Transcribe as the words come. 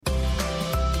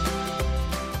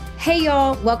Hey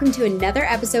y'all, welcome to another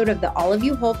episode of the All of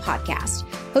You Whole podcast,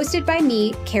 hosted by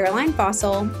me, Caroline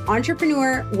Fossil,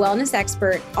 entrepreneur, wellness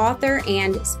expert, author,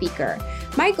 and speaker.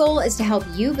 My goal is to help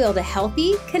you build a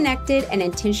healthy, connected, and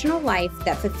intentional life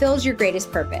that fulfills your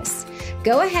greatest purpose.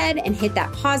 Go ahead and hit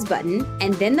that pause button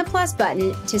and then the plus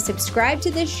button to subscribe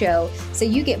to this show so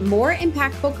you get more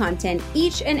impactful content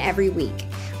each and every week.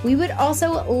 We would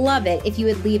also love it if you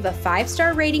would leave a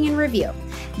 5-star rating and review.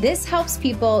 This helps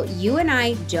people you and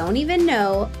I don't even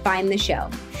know find the show.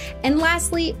 And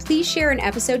lastly, please share an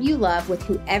episode you love with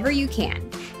whoever you can.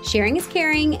 Sharing is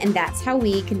caring, and that's how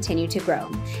we continue to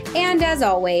grow. And as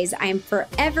always, I am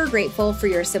forever grateful for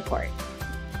your support.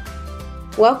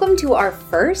 Welcome to our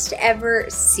first ever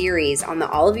series on the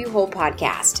All of You Whole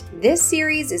podcast. This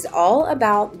series is all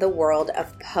about the world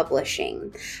of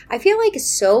publishing. I feel like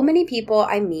so many people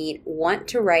I meet want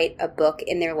to write a book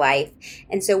in their life,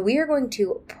 and so we are going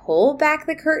to pull back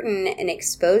the curtain and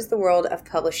expose the world of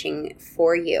publishing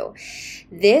for you.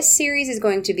 This series is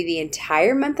going to be the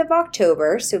entire month of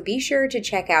October, so be sure to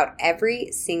check out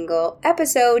every single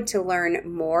episode to learn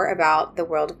more about the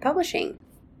world of publishing.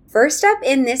 First up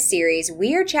in this series,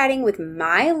 we are chatting with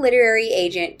my literary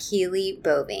agent, Keely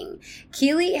Boeving.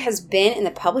 Keely has been in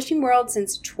the publishing world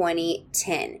since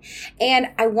 2010, and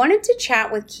I wanted to chat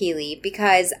with Keely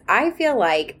because I feel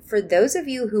like for those of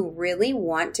you who really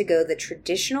want to go the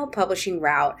traditional publishing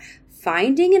route,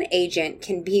 finding an agent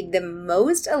can be the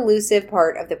most elusive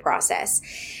part of the process.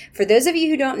 For those of you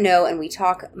who don't know, and we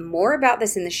talk more about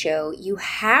this in the show, you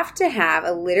have to have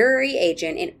a literary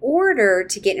agent in order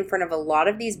to get in front of a lot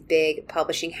of these big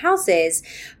publishing houses.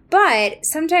 But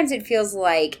sometimes it feels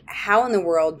like, how in the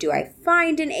world do I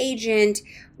find an agent?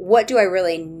 What do I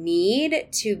really need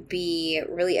to be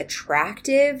really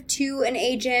attractive to an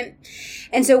agent?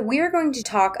 And so we're going to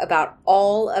talk about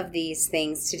all of these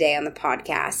things today on the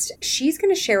podcast. She's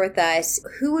going to share with us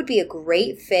who would be a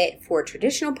great fit for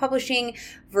traditional publishing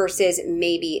versus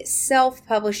maybe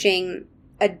self-publishing.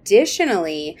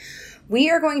 Additionally, we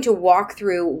are going to walk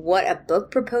through what a book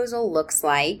proposal looks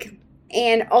like.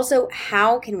 And also,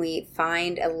 how can we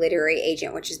find a literary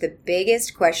agent, which is the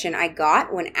biggest question I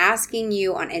got when asking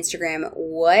you on Instagram,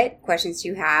 what questions do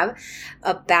you have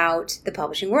about the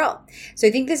publishing world? So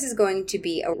I think this is going to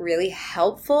be a really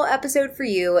helpful episode for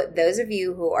you, those of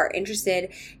you who are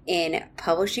interested in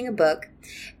publishing a book.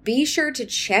 Be sure to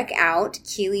check out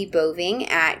Keely Boeving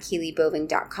at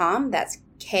KeelyBoeving.com. That's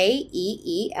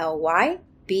KeelyBoeving.com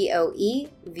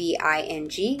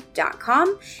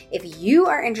if you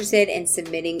are interested in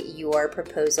submitting your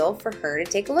proposal for her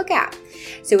to take a look at.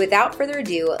 So without further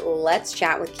ado, let's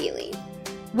chat with Keely.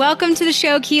 Welcome to the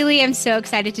show, Keely. I'm so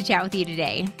excited to chat with you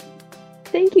today.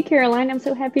 Thank you, Caroline. I'm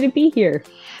so happy to be here.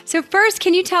 So first,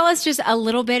 can you tell us just a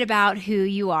little bit about who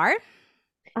you are?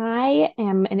 I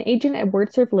am an agent at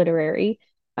WordServe Literary.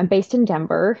 I'm based in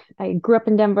Denver. I grew up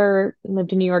in Denver,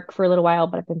 lived in New York for a little while,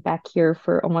 but I've been back here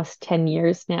for almost 10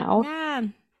 years now. Yeah.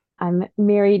 I'm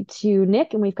married to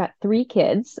Nick, and we've got 3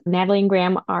 kids. Natalie and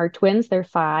Graham are twins. They're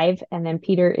 5, and then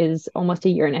Peter is almost a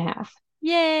year and a half.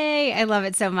 Yay. I love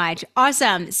it so much.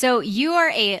 Awesome. So you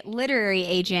are a literary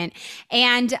agent,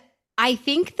 and I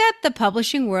think that the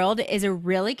publishing world is a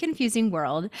really confusing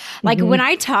world. Like when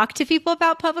I talk to people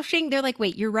about publishing, they're like,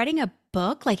 wait, you're writing a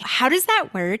book? Like, how does that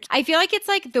work? I feel like it's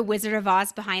like the Wizard of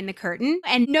Oz behind the curtain,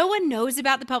 and no one knows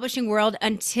about the publishing world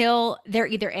until they're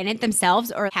either in it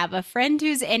themselves or have a friend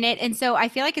who's in it. And so I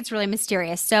feel like it's really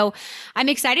mysterious. So I'm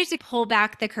excited to pull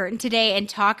back the curtain today and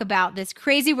talk about this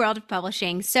crazy world of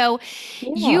publishing. So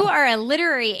you are a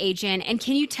literary agent, and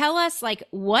can you tell us, like,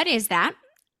 what is that?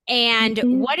 And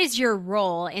what is your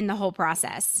role in the whole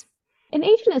process? An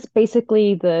agent is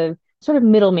basically the sort of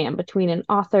middleman between an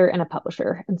author and a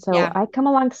publisher. And so I come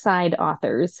alongside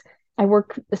authors. I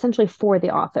work essentially for the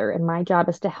author, and my job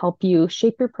is to help you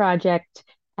shape your project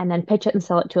and then pitch it and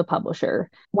sell it to a publisher.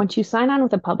 Once you sign on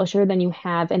with a publisher, then you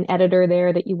have an editor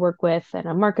there that you work with, and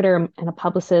a marketer and a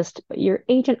publicist, but your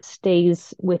agent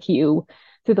stays with you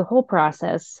through the whole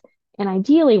process. And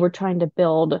ideally, we're trying to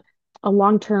build a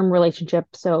long-term relationship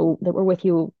so that we're with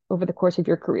you over the course of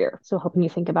your career. So helping you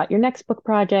think about your next book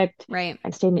project, right,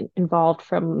 and staying involved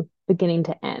from beginning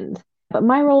to end. But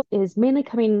my role is mainly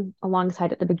coming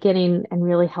alongside at the beginning and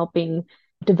really helping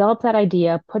develop that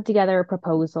idea, put together a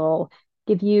proposal,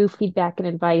 give you feedback and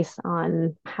advice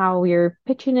on how you're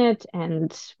pitching it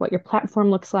and what your platform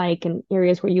looks like and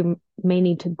areas where you may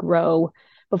need to grow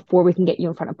before we can get you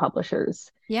in front of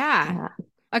publishers. Yeah.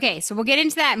 Okay, so we'll get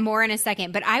into that more in a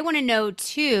second, but I want to know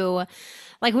too,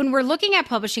 like when we're looking at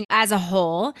publishing as a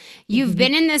whole, you've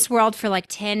been in this world for like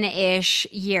 10-ish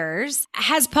years.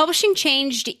 Has publishing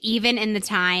changed even in the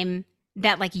time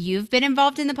that like you've been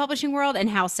involved in the publishing world, and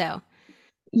how so?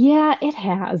 Yeah, it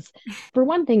has. For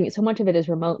one thing, so much of it is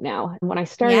remote now. And when I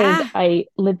started, Yeah. I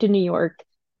lived in New York,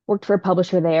 worked for a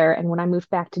publisher there. And when I moved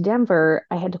back to Denver,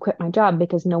 I had to quit my job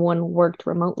because no one worked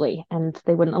remotely and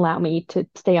they wouldn't allow me to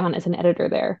stay on as an editor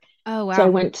there. Oh, So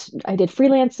wow. I did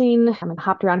freelancing and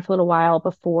hopped around for a little while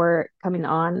before coming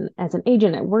on as an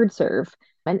agent at WordServe.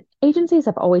 And agencies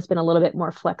have always been a little bit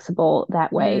more flexible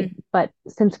that way. Mm, But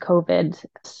since COVID,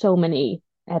 so many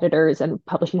editors and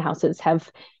publishing houses have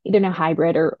either now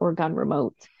hybrid or gone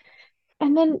remote.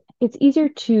 And then it's easier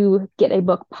to get a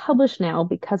book published now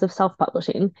because of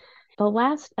self-publishing. The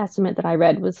last estimate that I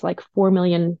read was like 4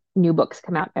 million new books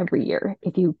come out every year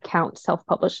if you count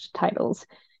self-published titles,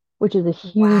 which is a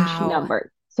huge wow.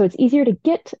 number. So it's easier to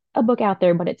get a book out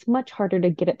there, but it's much harder to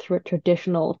get it through a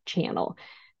traditional channel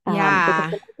because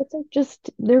Yeah. the markets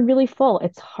are they're really full.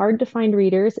 It's hard to find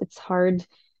readers, it's hard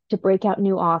to break out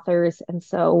new authors. And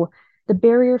so the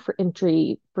barrier for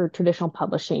entry for traditional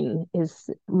publishing is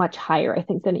much higher, I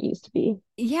think, than it used to be.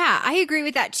 Yeah, I agree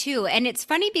with that too. And it's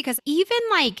funny because even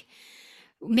like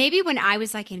maybe when I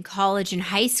was like in college and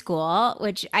high school,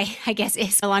 which I guess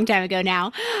is a long time ago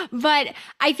now, but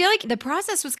I feel like the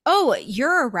process was, oh,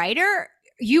 you're a writer.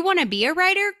 You want to be a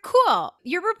writer? Cool.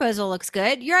 Your proposal looks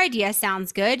good. Your idea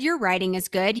sounds good. Your writing is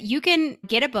good. You can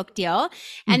get a book deal.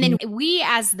 And Mhm. then we,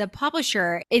 as the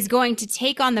publisher, is going to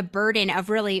take on the burden of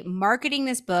really marketing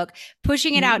this book,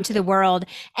 pushing it out to the world.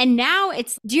 And now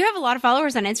it's, do you have a lot of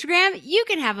followers on Instagram? You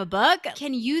can have a book.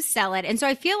 Can you sell it? And so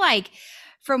I feel like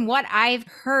from what I've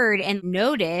heard and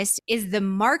noticed is the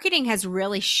marketing has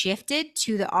really shifted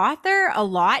to the author a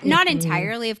lot, not Mhm.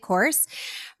 entirely, of course,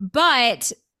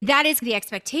 but that is the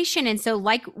expectation. And so,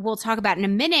 like we'll talk about in a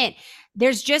minute,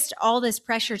 there's just all this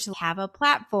pressure to have a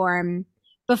platform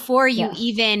before you Yes,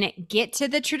 even get to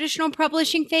the traditional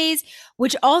publishing phase,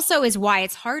 which also is why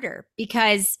it's harder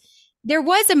because there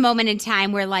was a moment in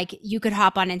time where like you could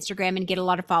hop on Instagram and get a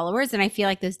lot of followers. And I feel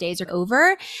like those days are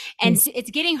over. And Mm,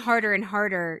 it's getting harder and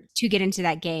harder to get into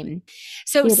that game.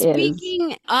 So it is.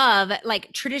 speaking of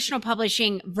like traditional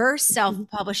publishing versus Mhm.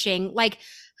 self-publishing, like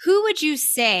who would you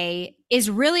say is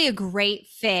really a great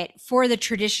fit for the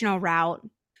traditional route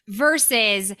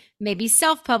versus maybe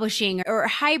self-publishing or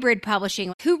hybrid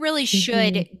publishing? Who really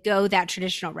should Mhm. go that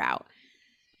traditional route?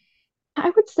 I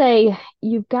would say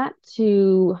you've got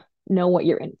to know what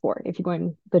you're in for if you're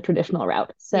going the traditional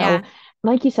route. So, Yeah.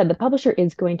 like you said, the publisher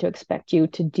is going to expect you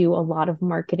to do a lot of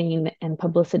marketing and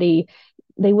publicity.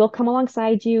 They will come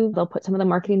alongside you, they'll put some of the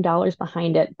marketing dollars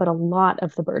behind it, but a lot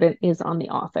of the burden is on the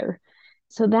author.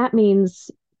 So that means,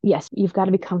 yes, you've got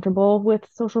to be comfortable with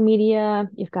social media.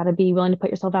 You've got to be willing to put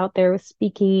yourself out there with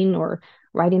speaking or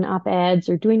writing op-eds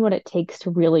or doing what it takes to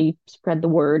really spread the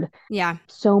word. Yeah.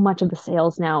 So much of the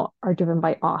sales now are driven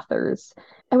by authors.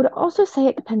 I would also say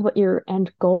it depends what your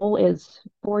end goal is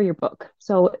for your book.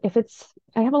 So if it's,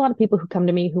 I have a lot of people who come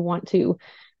to me who want to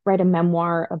write a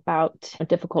memoir about a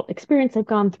difficult experience they've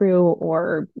gone through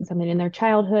or something in their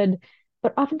childhood,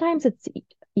 but oftentimes it's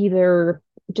either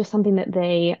just something that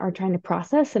they are trying to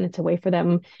process and it's a way for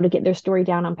them to get their story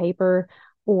down on paper,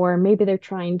 or maybe they're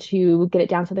trying to get it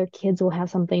down so their kids will have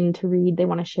something to read. They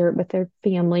want to share it with their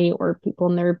family or people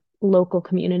in their local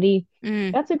community.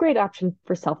 Mm, That's a great option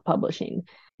for self-publishing.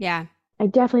 yeah. I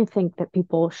definitely think that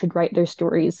people should write their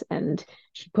stories and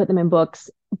should put them in books.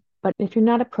 But if you're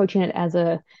not approaching it as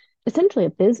a essentially a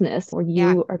business where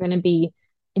Yeah. you are going to be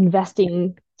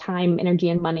investing time, energy,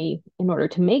 and money in order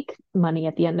to make money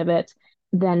at the end of it,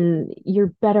 then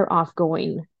you're better off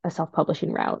going a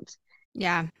self-publishing route.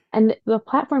 Yeah. And the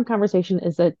platform conversation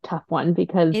is a tough one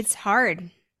because It's hard.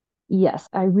 yes,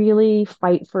 I really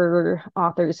fight for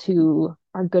authors who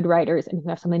are good writers and who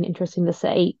have something interesting to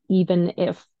say, even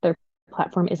if their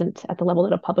platform isn't at the level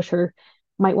that a publisher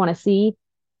might want to see.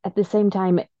 At the same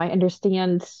time, I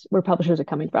understand where publishers are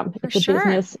coming from. For It's a sure.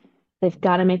 business, they've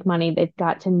got to make money, they've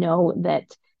got to know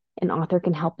that an author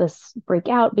can help this break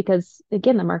out because,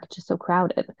 again, the market's just so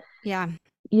crowded. Yeah.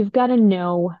 You've got to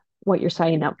know what you're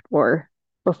signing up for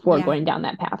before Yeah. going down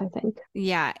that path, I think.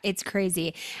 Yeah, it's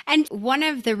crazy. And one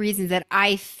of the reasons that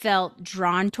I felt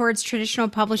drawn towards traditional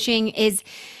publishing is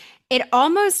it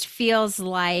almost feels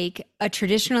like a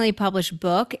traditionally published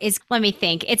book is, let me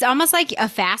think, it's almost like a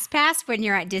fast pass when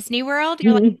you're at Disney World.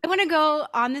 You're like, Mhm. I want to go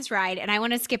on this ride and I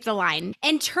want to skip the line.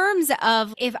 In terms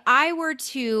of if I were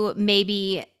to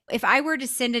maybe If I were to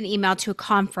send an email to a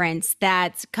conference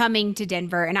that's coming to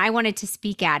Denver and I wanted to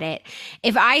speak at it,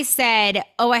 if I said,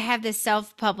 oh, I have this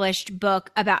self-published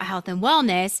book about health and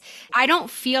wellness, I don't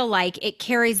feel like it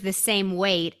carries the same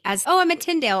weight as, oh, I'm a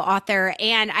Tyndale author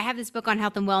and I have this book on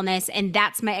health and wellness and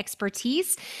that's my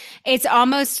expertise. It's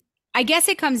almost, I guess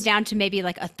it comes down to maybe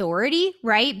like authority,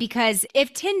 right? Because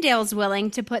if Tyndale's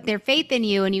willing to put their faith in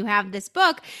you and you have this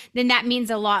book, then that means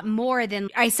a lot more than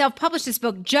I self-published this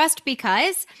book just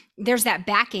because there's that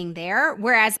backing there.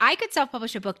 Whereas I could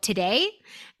self-publish a book today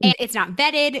and it's not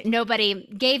vetted. Nobody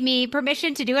gave me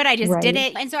permission to do it. I just did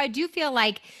Right. it. And so I do feel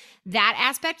like that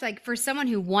aspect, like for someone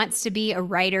who wants to be a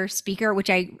writer, speaker,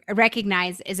 which I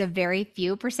recognize is a very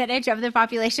few percentage of the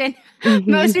population, Hmm.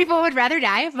 most people would rather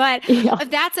die. But Yeah.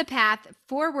 if that's a path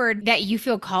forward that you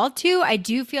feel called to, I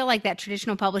do feel like that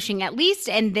traditional publishing, at least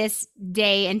in this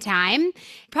day and time,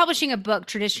 publishing a book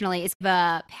traditionally is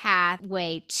the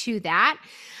pathway to that.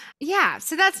 Yeah.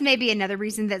 So that's maybe another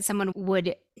reason that someone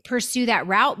would pursue that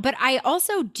route. But I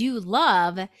also do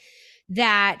love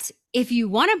that if you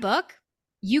want a book,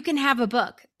 you can have a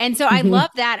book. And so I Hmm.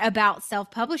 love that about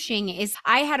self-publishing is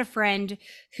I had a friend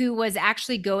who was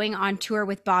actually going on tour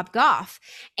with Bob Goff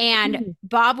and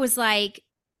Bob was like,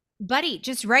 buddy,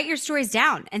 just write your stories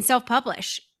down and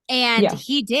self-publish. And Yeah.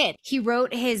 he did. He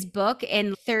wrote his book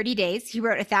in 30 days. He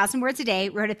wrote 1,000 words a day,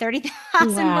 wrote a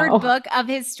 30,000 word Wow. book of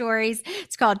his stories.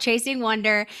 It's called Chasing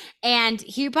Wonder. And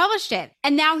he published it.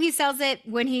 And now he sells it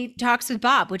when he talks with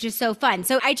Bob, which is so fun.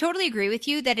 So I totally agree with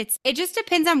you that it just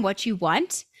depends on what you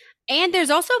want. And there's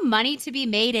also money to be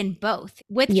made in both.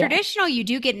 With Yes. traditional, you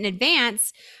do get an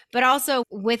advance, but also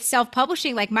with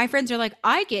self-publishing, like my friends are like,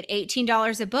 I get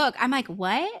 $18 a book. I'm like,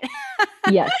 what?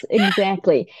 Yes,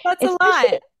 exactly. That's a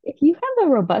Especially lot. if you have a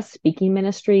robust speaking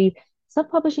ministry,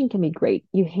 self-publishing can be great.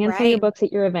 You hand sell your Right. books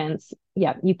at your events.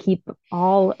 Yeah, you keep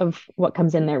all of what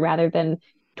comes in there rather than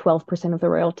 12% of the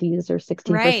royalties or Right.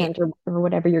 16% or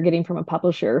whatever you're getting from a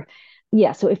publisher.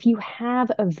 Yeah, so if you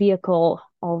have a vehicle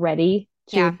already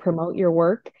to Yeah. promote your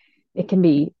work, it can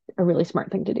be a really smart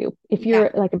thing to do. If Yeah.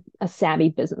 you're like a savvy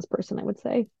business person, I would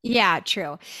say. Yeah,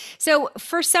 true. So,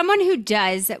 for someone who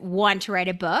does want to write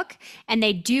a book and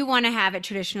they do want to have it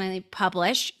traditionally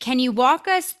published, can you walk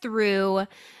us through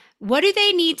what do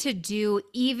they need to do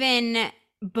even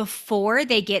before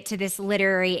they get to this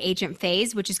literary agent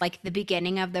phase, which is like the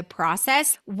beginning of the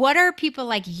process? What are people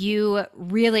like you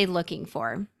really looking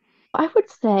for? I would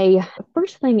say the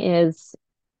first thing is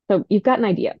so you've got an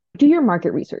idea. Do your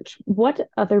market research. What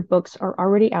other books are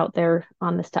already out there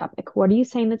on this topic? What are you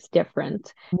saying that's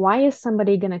different? Why is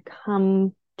somebody going to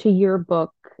come to your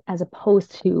book as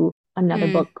opposed to another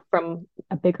Mm, book from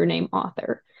a bigger name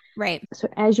author? right. So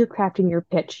as you're crafting your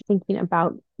pitch, thinking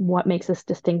about what makes us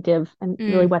distinctive and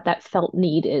really Mm, what that felt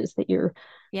need is that your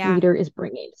yeah. reader is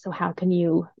bringing. So how can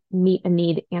you meet a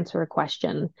need, answer a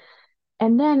question?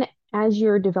 And then as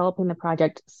you're developing the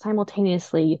project,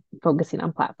 simultaneously focusing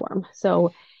on platform.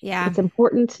 So Yeah. it's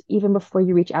important, even before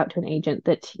you reach out to an agent,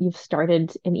 that you've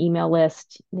started an email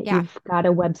list, that Yeah. you've got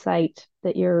a website,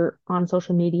 that you're on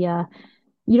social media.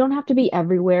 You don't have to be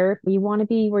everywhere. You want to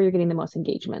be where you're getting the most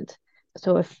engagement.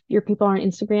 So if your people are on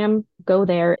Instagram, go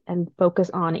there and focus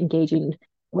on engaging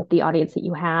with the audience that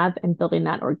you have and building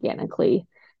that organically.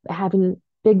 Having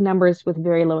big numbers with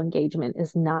very low engagement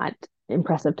is not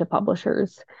impressive to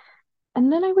publishers.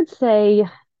 And then I would say,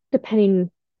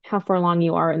 depending how far along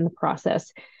you are in the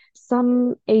process,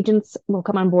 some agents will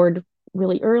come on board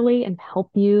really early and help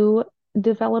you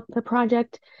develop the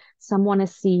project. Some want to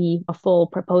see a full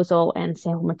proposal and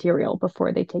sample material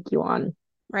before they take you on.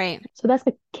 Right. So that's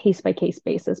a case by case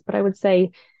basis. But I would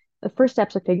say the first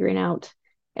steps are figuring out,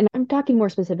 and I'm talking more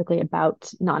specifically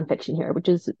about nonfiction here, which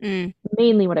is Mm,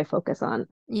 mainly what I focus on.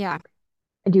 yeah.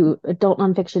 I do adult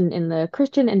nonfiction in the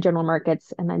Christian and general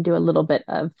markets, and then do a little bit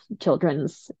of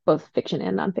children's, both fiction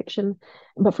and nonfiction.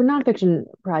 But for nonfiction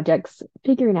projects,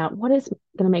 figuring out what is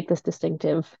going to make this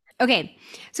distinctive. Okay.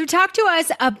 So talk to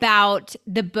us about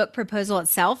the book proposal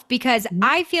itself because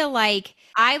I feel like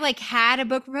I like had a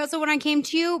book proposal when I came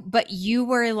to you, but you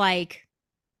were like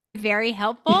very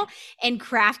helpful in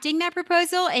crafting that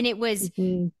proposal and it was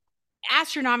Mhm.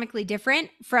 astronomically different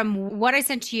from what I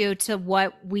sent to you to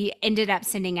what we ended up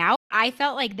sending out. I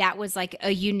felt like that was like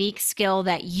a unique skill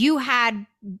that you had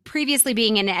previously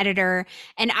being an editor.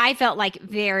 And I felt like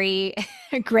very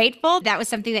grateful. That was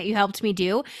something that you helped me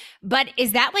do. But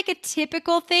is that like a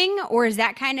typical thing or is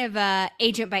that kind of a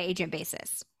agent by agent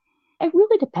basis? It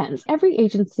really depends. Every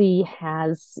agency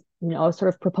has, a sort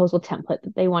of proposal template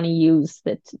that they want to use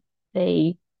that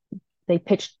they they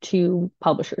pitch to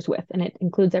publishers with, and it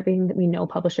includes everything that we know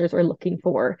publishers are looking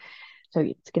for. So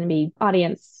it's going to be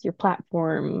audience, your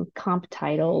platform, comp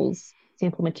titles,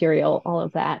 sample material, all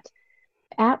of that.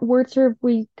 At WordServe,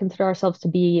 we consider ourselves to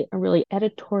be a really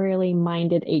editorially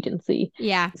minded agency.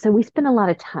 Yeah. So we spend a lot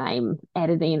of time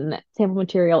editing sample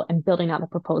material and building out the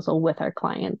proposal with our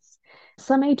clients.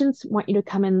 Some agents want you to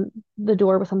come in the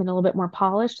door with something a little bit more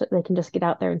polished that they can just get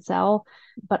out there and sell.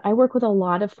 But I work with a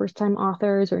lot of first-time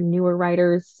authors or newer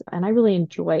writers, and I really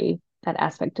enjoy that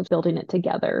aspect of building it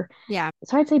together. Yeah.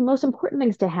 So I'd say most important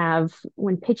things to have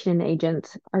when pitching an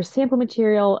agent are sample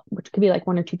material, which could be like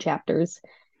 1 or 2 chapters,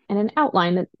 and an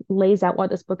outline that lays out what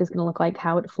this book is going to look like,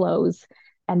 how it flows,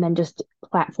 and then just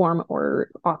platform or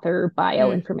author bio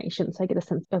Mm. information. So I get a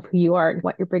sense of who you are and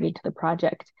what you're bringing to the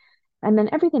project. And then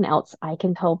everything else I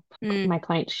can help Mm. my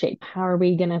clients shape. How are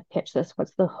we going to pitch this?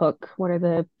 What's the hook? What are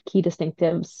the key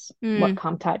distinctives? What Mm.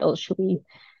 comp titles should we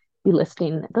be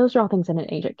listing? Those are all things that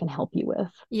an agent can help you with.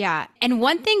 Yeah. And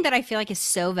one thing that I feel like is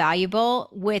so valuable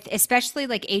with especially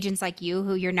like agents like you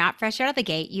who you're not fresh out of the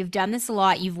gate, you've done this a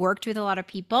lot, you've worked with a lot of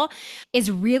people,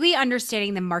 is really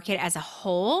understanding the market as a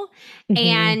whole. Mm-hmm.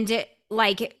 And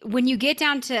like when you get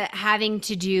down to having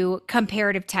to do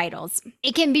comparative titles,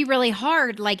 it can be really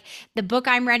hard. Like the book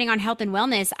I'm writing on health and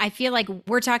wellness, I feel like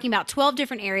we're talking about 12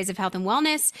 different areas of health and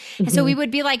wellness. And so Mm-hmm. we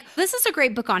would be like, this is a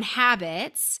great book on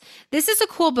habits. This is a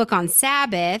cool book on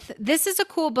Sabbath. This is a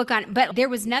cool book on, but there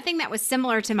was nothing that was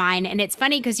similar to mine. And it's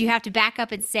funny because you have to back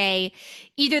up and say,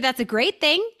 either that's a great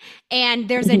thing and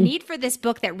there's a Mm-hmm. need for this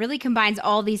book that really combines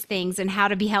all these things and how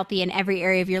to be healthy in every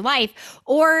area of your life,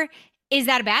 or is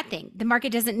that a bad thing? The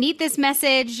market doesn't need this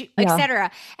message, Yeah.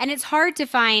 etc. And it's hard to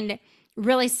find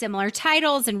really similar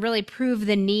titles and really prove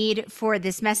the need for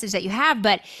this message that you have.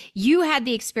 But you had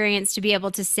the experience to be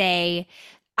able to say,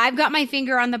 I've got my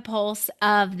finger on the pulse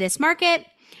of this market.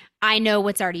 I know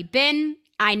what's already been.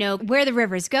 I know where the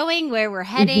river's going, where we're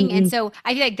heading. And Mm-hmm. so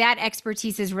I feel like that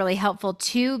expertise is really helpful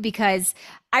too, because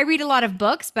I read a lot of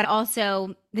books, but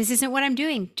also this isn't what I'm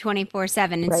doing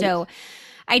 24/7. And Right. so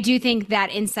I do think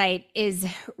that insight is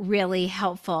really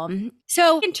helpful.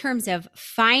 So, in terms of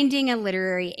finding a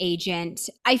literary agent,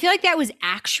 I feel like that was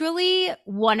actually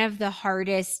one of the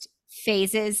hardest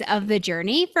phases of the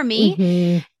journey for me.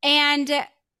 Mm-hmm. And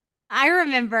I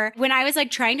remember when I was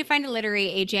like trying to find a literary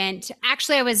agent.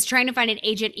 Actually, I was trying to find an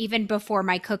agent even before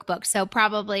my cookbook. So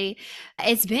probably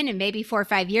it's been maybe 4 or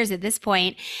 5 years at this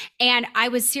point. And I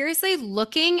was seriously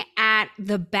looking at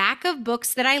the back of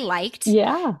books that I liked,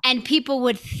 Yeah. and people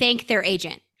would thank their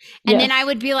agent. And then I Yes.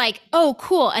 would be like, oh,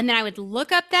 cool. And then I would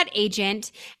look up that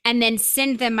agent and then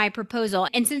send them my proposal.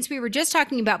 And since we were just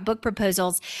talking about book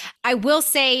proposals, I will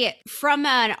say from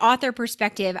an author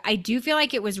perspective, I do feel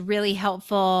like it was really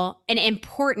helpful and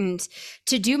important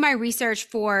to do my research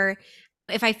for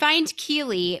if I find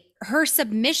Keely, her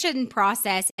submission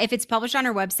process, if it's published on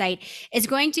her website, is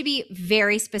going to be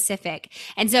very specific.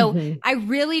 And so Mm-hmm. I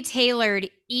really tailored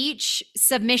each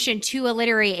submission to a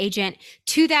literary agent,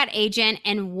 to that agent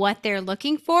and what they're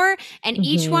looking for. And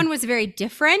each Mm-hmm. one was very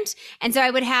different. And so I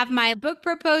would have my book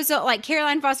proposal, like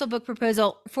Caroline Fossil book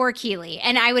proposal for Keely,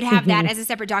 and I would have that Mm-hmm. as a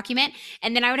separate document.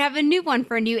 And then I would have a new one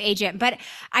for a new agent. But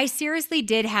I seriously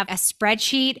did have a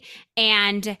spreadsheet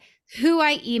and who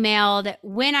I emailed,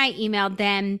 when I emailed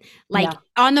them. Like Yeah.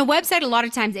 on the website, a lot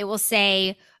of times it will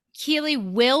say, Keely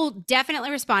will definitely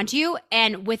respond to you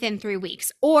and within 3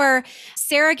 weeks. Or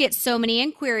Sarah gets so many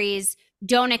inquiries,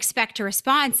 don't expect a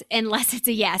response unless it's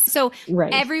a yes. So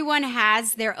Right. everyone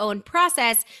has their own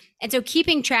process. And so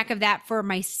keeping track of that for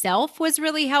myself was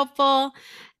really helpful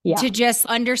Yeah. to just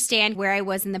understand where I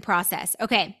was in the process.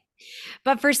 Okay.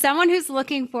 But for someone who's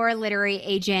looking for a literary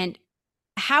agent,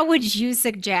 how would you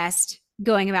suggest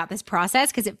going about this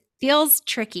process? Because it feels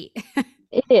tricky.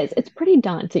 It is. It's pretty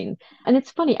daunting. And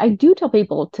it's funny, I do tell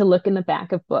people to look in the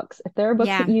back of books. If there are books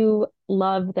that Yeah. you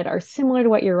love that are similar to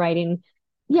what you're writing,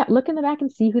 yeah, look in the back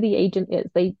and see who the agent is.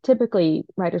 They typically,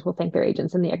 writers will thank their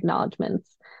agents in the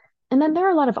acknowledgments. And then there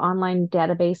are a lot of online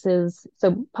databases.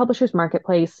 So Publishers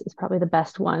Marketplace is probably the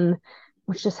best one,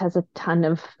 which just has a ton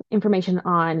of information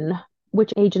on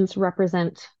which agents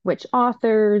represent which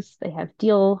authors. They have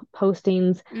deal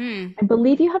postings. Mm. I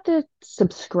believe you have to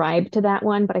subscribe to that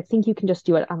one, but I think you can just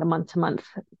do it on a month-to-month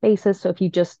basis. So if you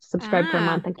just subscribe for a Ah.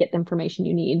 month and get the information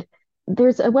you need.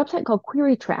 There's a website called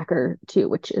Query Tracker too,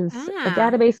 which is a Ah.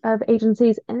 database of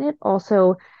agencies, and it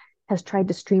also has tried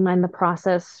to streamline the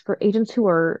process for agents who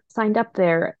are signed up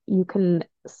there. You can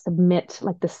submit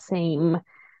like the same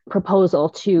proposal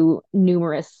to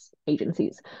numerous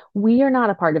agencies. We are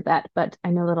not a part of that, but I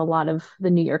know that a lot of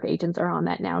the New York agents are on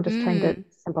that now, just trying to Mm.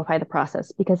 simplify the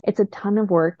process because it's a ton of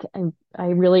work. I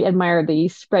really admire the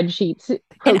spreadsheets And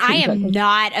I protein am cooking.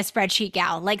 not a spreadsheet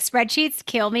gal. Like spreadsheets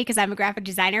kill me because I'm a graphic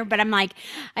designer, but I'm like,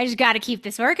 I just got to keep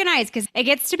this organized because it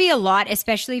gets to be a lot,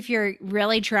 especially if you're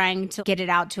really trying to get it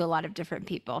out to a lot of different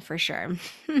people for sure.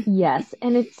 Yes,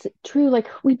 and it's true. Like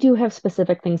we do have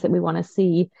specific things that we want to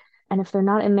see, and if they're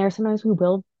not in there, sometimes we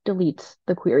will delete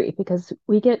the query because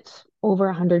we get over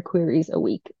 100 queries a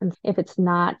week. And if it's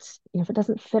not, if it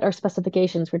doesn't fit our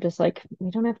specifications, we're just like, we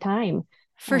don't have time.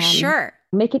 For sure.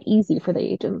 Make it easy for the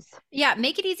agents. Yeah,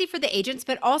 make it easy for the agents,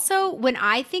 but also when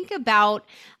I think about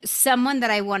someone that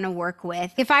I want to work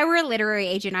with, if I were a literary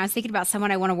agent, I was thinking about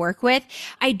someone I want to work with.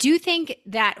 I do think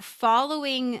that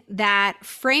following that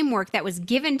framework that was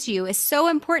given to you is so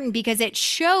important because it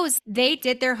shows they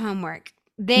did their homework.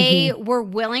 They Hmm. were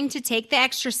willing to take the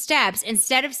extra steps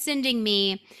instead of sending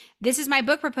me, this is my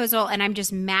book proposal, and I'm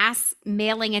just mass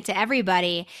mailing it to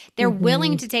everybody. They're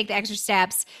willing Hmm. to take the extra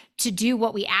steps to do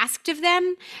what we asked of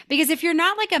them. Because if you're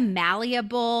not like a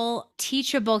malleable,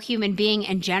 teachable human being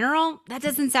in general, that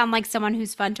doesn't sound like someone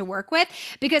who's fun to work with.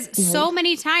 Because so Right.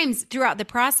 many times throughout the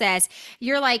process,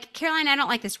 you're like, Caroline, I don't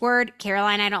like this word.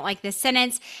 Caroline, I don't like this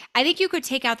sentence. I think you could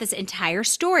take out this entire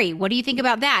story. What do you think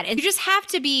about that? And you just have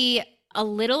to be a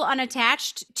little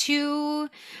unattached to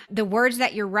the words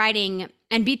that you're writing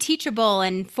and be teachable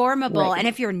and formable. Right. And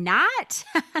if you're not,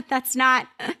 that's not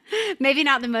maybe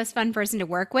not the most fun person to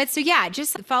work with. So yeah,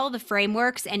 just follow the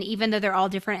frameworks. And even though they're all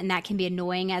different and that can be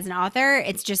annoying as an author,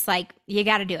 it's just like you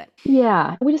got to do it.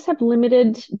 Yeah, we just have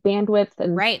limited bandwidth,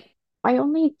 and Right. I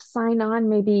only sign on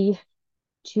maybe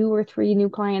two or three new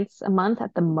clients a month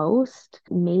at the most,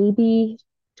 maybe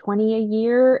 20 a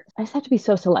year. I just have to be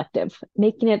so selective.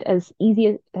 Making it as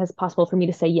easy as possible for me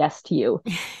to say yes to you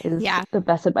is Yeah. the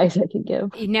best advice I can give.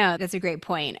 No, that's a great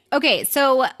point. Okay,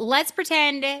 so let's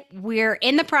pretend we're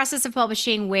in the process of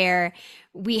publishing where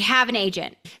we have an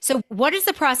agent. So, what is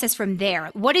the process from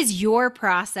there? What is your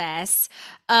process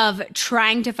of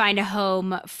trying to find a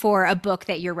home for a book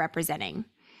that you're representing?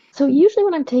 So usually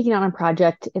when I'm taking on a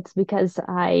project, it's because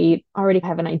I already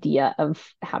have an idea of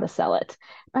how to sell it.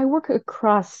 I work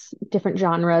across different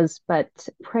genres, but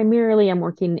primarily I'm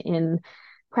working in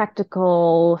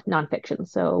practical nonfiction.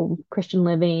 So Christian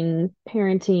living,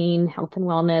 parenting, health and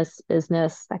wellness,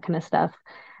 business, that kind of stuff.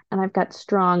 And I've got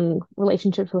strong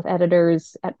relationships with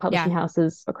editors at publishing Yeah.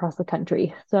 houses across the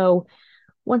country. So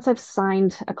once I've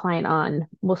signed a client on,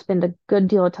 we'll spend a good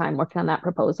deal of time working on that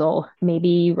proposal,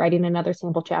 maybe writing another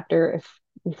sample chapter if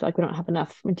we feel like we don't have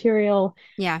enough material.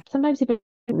 Yeah. Sometimes even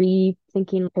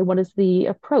rethinking, okay, what is the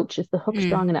approach? Is the hook Mm.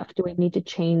 strong enough? Do we need to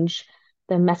change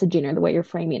the messaging or the way you're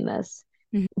framing this?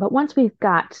 Mhm. But once we've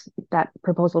got that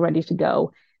proposal ready to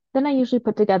go, then I usually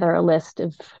put together a list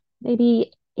of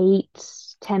maybe 8,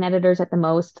 10 editors at the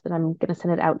most that I'm going to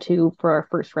send it out to for our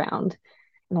first round,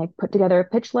 and I put together a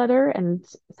pitch letter and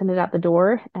send it out the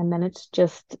door. And then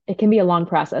it can be a long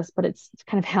process, but it's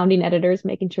kind of hounding editors,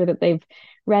 making sure that they've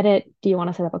read it. Do you want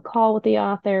to set up a call with the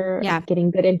author? I'm Yeah.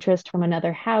 getting good interest from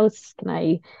another house. Can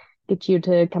I get you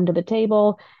to come to the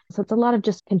table? So it's a lot of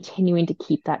just continuing to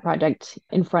keep that project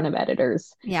in front of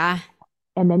editors. Yeah.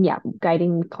 And then, yeah,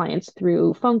 guiding clients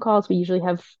through phone calls. We usually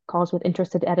have calls with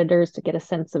interested editors to get a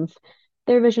sense of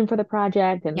their vision for the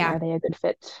project and Yeah. are they a good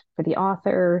fit for the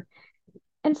author.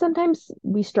 And sometimes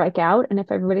we strike out, and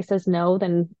if everybody says no,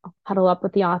 then I'll huddle up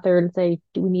with the author and say,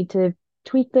 do we need to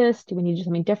tweak this? Do we need to do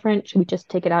something different? Should we just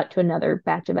take it out to another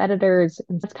batch of editors?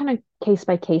 And it's kind of case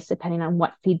by case, depending on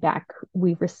what feedback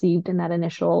we've received in that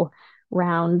initial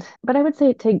round. But I would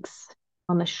say it takes,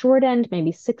 on the short end,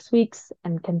 maybe 6 weeks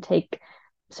and can take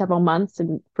several months.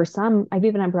 And for some, I've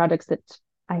even had projects that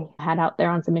I had out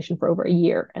there on submission for over a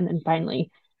year and then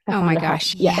finally I Oh my found a home.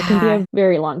 gosh. Yeah, it can be Yeah. a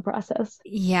very long process.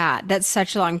 Yeah. That's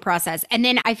such a long process. And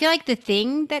then I feel like the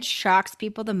thing that shocks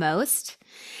people the most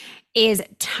is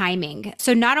timing.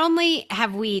 So not only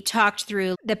have we talked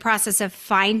through the process of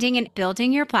finding and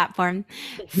building your platform,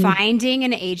 Mhm. finding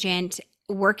an agent,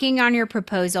 working on your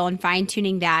proposal and fine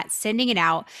tuning that, sending it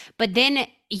out, but then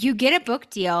you get a book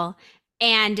deal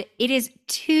and it is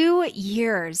 2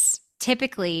 years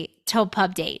typically till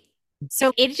pub date.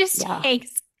 So it just Yeah,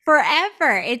 takes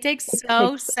forever. It takes it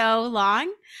so, takes, so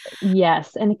long.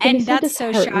 yes, and it can be And so that's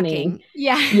so disheartening. shocking.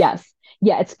 Yeah. Yes.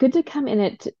 Yeah, it's good to come in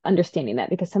at understanding that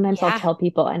because sometimes I'll Yeah. tell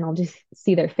people and I'll just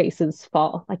see their faces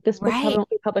fall. Like this book probably Right. won't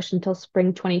be published until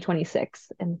spring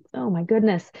 2026. And oh my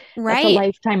goodness, that's a Right.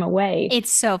 lifetime away.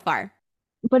 It's so far.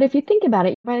 But if you think about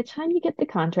it, by the time you get the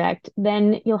contract,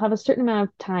 then you'll have a certain amount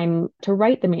of time to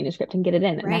write the manuscript and get it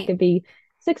in. And that Right. could be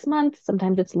 6 months,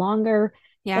 sometimes it's longer.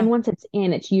 Yeah. Then once it's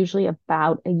in, it's usually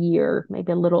about a year,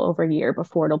 maybe a little over a year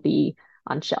before it'll be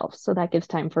on shelves. So that gives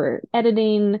time for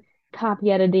editing,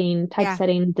 copy editing, Yeah.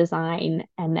 typesetting, design,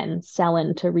 and then sell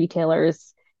into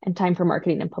retailers and time for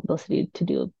marketing and publicity to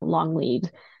do long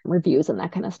lead reviews and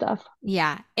that kind of stuff.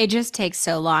 Yeah, it just takes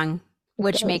so long, It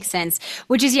which makes does. sense.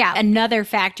 Which is, yeah, another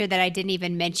factor that I didn't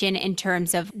even mention in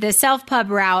terms of the self-pub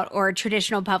route or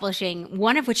traditional publishing,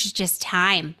 one of which is just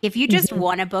time. If you just Mhm.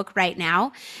 want a book right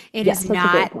now, it is Yes, that's a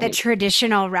great not the point.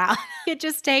 traditional route. It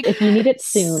just takes If you need it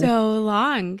soon, so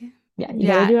long. yeah, you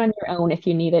better Yeah. do it on your own if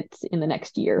you need it in the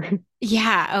next year.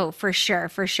 Yeah. Oh, for sure.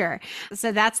 For sure.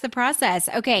 So that's the process.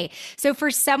 Okay. So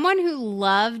for someone who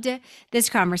loved this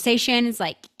conversation, it's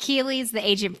like Keely's the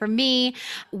agent for me.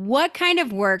 What kind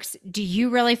of works do you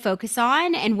really focus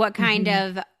on? And what kind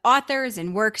Mhm. of authors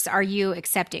and works are you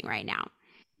accepting right now?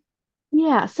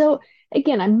 Yeah, so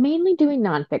again, I'm mainly doing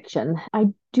nonfiction. I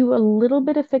do a little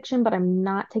bit of fiction, but I'm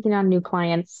not taking on new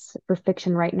clients for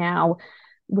fiction right now,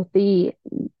 with the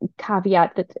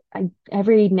caveat that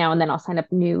every now and then I'll sign up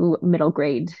new middle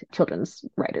grade children's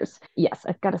writers. Yes,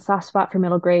 I've got a soft spot for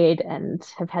middle grade and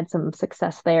have had some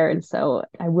success there. And so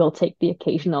I will take the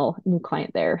occasional new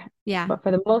client there. Yeah. But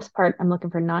for the most part, I'm looking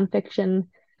for nonfiction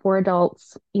for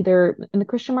adults, either in the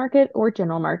Christian market or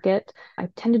general market. I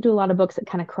tend to do a lot of books that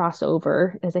kind of cross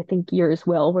over, as I think yours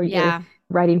will, where you're Yeah.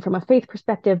 writing from a faith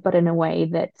perspective, but in a way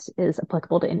that is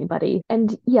applicable to anybody.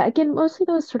 And yeah, again, mostly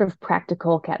those sort of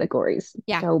practical categories.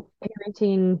 Yeah. So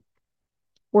parenting,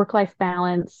 work-life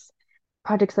balance,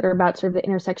 projects that are about sort of the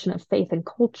intersection of faith and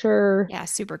culture. Yeah.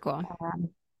 Super cool. Um,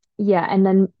 yeah, and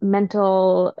then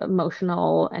mental,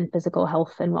 emotional, and physical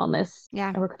health and wellness.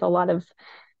 Yeah. I work with a lot of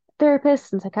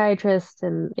therapists and psychiatrists,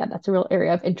 and yeah, that's a real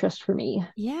area of interest for me.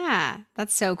 Yeah,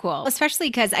 that's so cool. Especially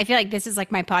because I feel like this is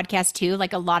like my podcast too.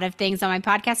 Like a lot of things on my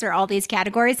podcast are all these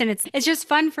categories and it's just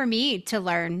fun for me to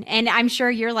learn. And I'm sure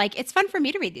you're like, it's fun for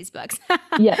me to read these books.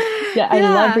 Yes. Yeah, I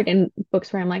love Yeah. reading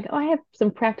books where I'm like, oh, I have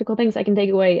some practical things I can take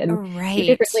away and do Right.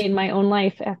 differently in my own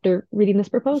life after reading this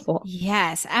proposal.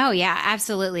 Yes. Oh, yeah,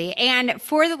 absolutely. And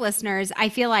for the listeners, I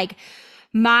feel like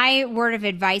my word of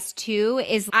advice too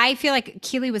is I feel like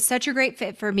Keely was such a great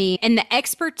fit for me, and the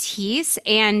expertise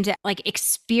and like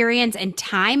experience and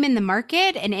time in the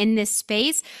market and in this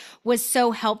space was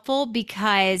so helpful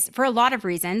because for a lot of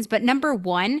reasons. But number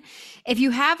one, if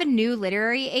you have a new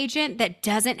literary agent that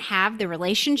doesn't have the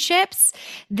relationships,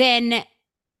 then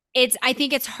I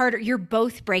think it's harder. You're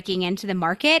both breaking into the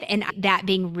market and that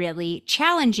being really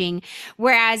challenging.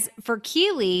 Whereas for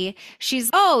Keely, she's,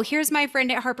 oh, here's my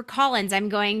friend at HarperCollins. I'm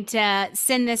going to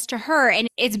send this to her. And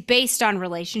it's based on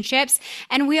relationships.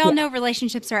 And we all Yeah. know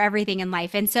relationships are everything in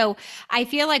life. And so I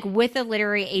feel like with a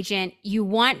literary agent, you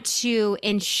want to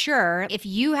ensure if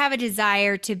you have a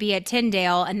desire to be at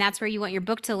Tyndale and that's where you want your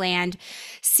book to land,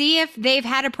 see if they've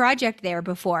had a project there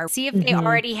before. See if they Hmm.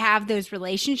 already have those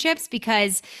relationships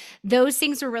because those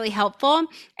things were really helpful.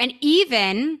 And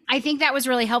even, I think that was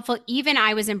really helpful. Even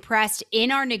I was impressed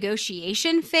in our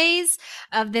negotiation phase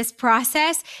of this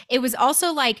process. It was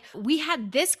also like, we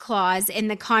had this clause in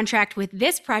the contract with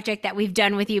this project that we've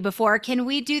done with you before. Can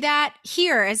we do that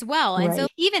here as well? And so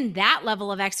Right. even that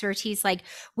level of expertise, like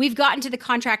we've gotten to the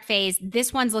contract phase,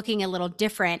 this one's looking a little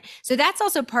different. So that's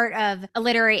also part of a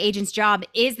literary agent's job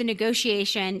is the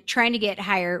negotiation, trying to get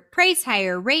higher price,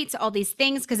 higher rates, all these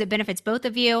things because it benefits both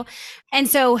of you. And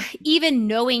so even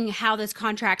knowing how those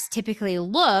contracts typically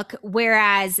look,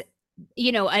 whereas,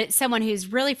 someone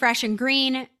who's really fresh and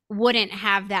green wouldn't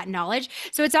have that knowledge.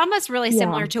 So it's almost really Yeah.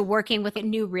 similar to working with a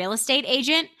new real estate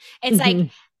agent. It's like,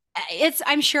 Hmm.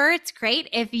 I'm sure it's great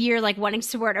if you're like wanting to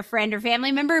support a friend or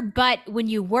family member, but when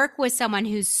you work with someone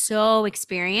who's so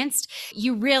experienced,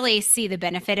 you really see the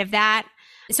benefit of that.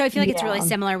 So I feel like it's really Yeah.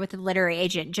 similar with a literary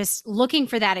agent, just looking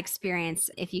for that experience.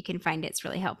 If you can find it, it's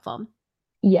really helpful.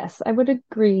 Yes, I would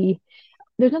agree.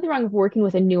 There's nothing wrong with working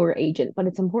with a newer agent, but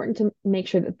it's important to make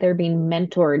sure that they're being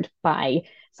mentored by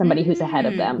somebody who's ahead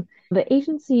of Mm, them. The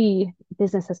agency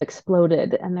business has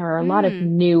exploded, and there are a lot of mm.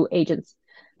 new agents.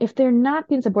 If they're not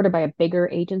being supported by a bigger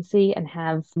agency and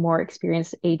have more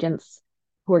experienced agents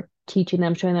who are teaching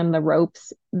them, showing them the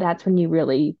ropes, that's when you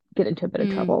really get into a bit of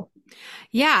Mm. trouble.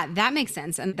 Yeah, that makes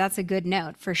sense. And that's a good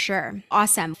note for sure.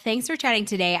 Awesome. Thanks for chatting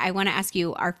today. I want to ask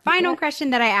you our final Yeah, question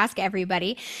that I ask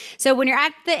everybody. So, when you're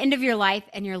at the end of your life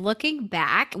and you're looking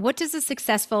back, what does a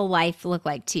successful life look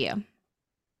like to you?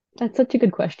 that's such a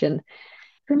good question.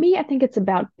 For me, I think it's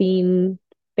about being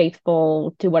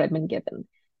faithful to what I've been given.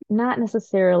 Not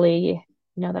necessarily,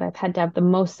 that I've had to have the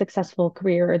most successful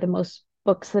career or the most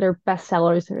books that are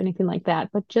bestsellers or anything like that,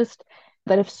 but just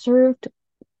that I've served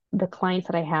the clients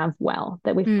that I have well,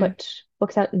 that we've Mm, put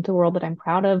books out into the world that I'm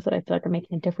proud of, that I feel like are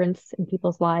making a difference in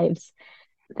people's lives,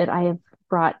 that I have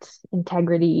brought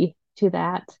integrity to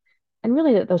that, and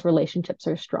really that those relationships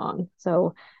are strong.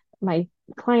 So my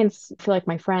clients feel like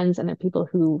my friends, and they're people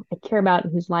who I care about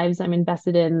and whose lives I'm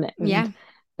invested in. Yeah. And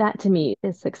that to me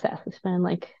is success. It's been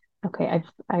like, okay,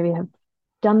 I have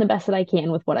done the best that I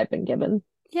can with what I've been given.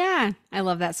 Yeah, I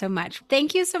love that so much.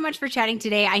 Thank you so much for chatting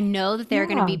today. I know that there are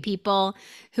going to Yeah. be people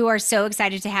who are so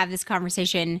excited to have this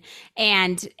conversation.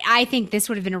 And I think this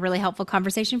would have been a really helpful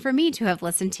conversation for me to have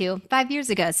listened to 5 years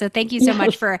ago. So thank you so much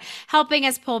Yes, for helping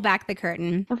us pull back the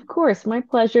curtain. of course. My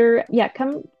pleasure. Yeah,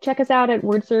 come check us out at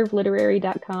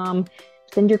wordserveliterary.com.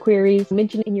 Send your queries.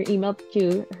 Mention in your email that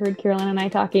you heard Caroline and I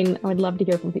talking. I would love to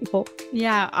hear from people.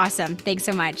 Yeah, awesome. Thanks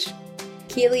so much.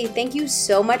 Keely, thank you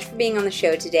so much for being on the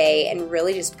show today and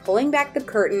really just pulling back the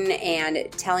curtain and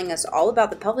telling us all about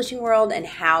the publishing world and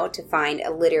how to find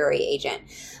a literary agent.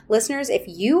 Listeners, if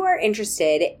you are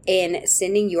interested in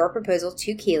sending your proposal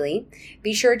to Keely,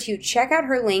 be sure to check out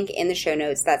her link in the show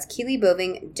notes. That's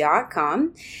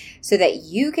KeelyBoeving.com so that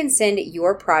you can send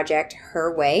your project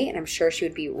her way, and I'm sure she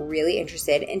would be really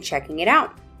interested in checking it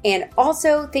out. And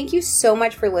also, thank you so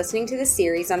much for listening to this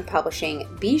series on publishing.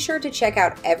 Be sure to check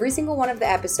out every single one of the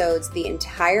episodes the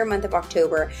entire month of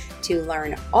October to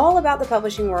learn all about the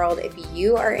publishing world if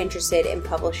you are interested in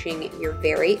publishing your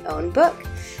very own book.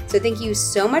 So thank you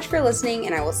so much for listening,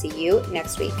 and I will see you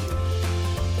next week.